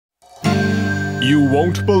You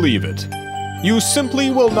won't believe it. You simply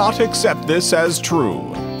will not accept this as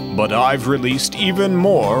true. But I've released even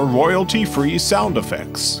more royalty-free sound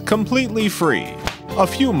effects, completely free. A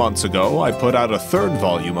few months ago, I put out a third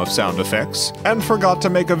volume of sound effects and forgot to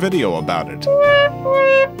make a video about it.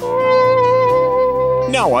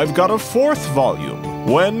 Now I've got a fourth volume.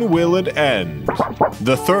 When will it end?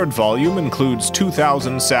 The third volume includes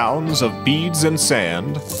 2,000 sounds of beads and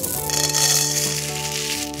sand,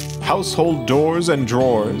 household doors and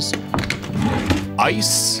drawers,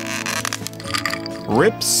 ice,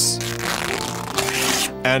 rips,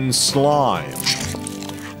 and slime.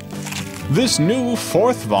 This new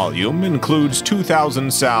fourth volume includes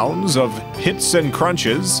 2,000 sounds of hits and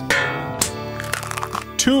crunches,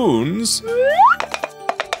 tunes,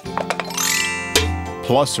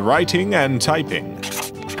 plus writing and typing.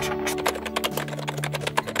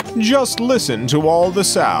 Just listen to all the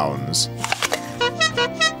sounds.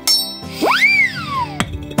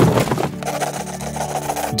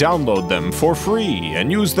 Download them for free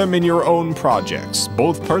and use them in your own projects,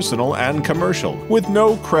 both personal and commercial, with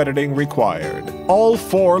no crediting required. All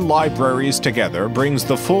 4 libraries together brings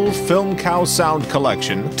the full FilmCow sound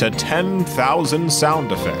collection to 10,000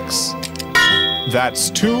 sound effects. That's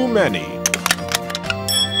too many.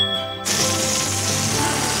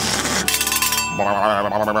 Blah,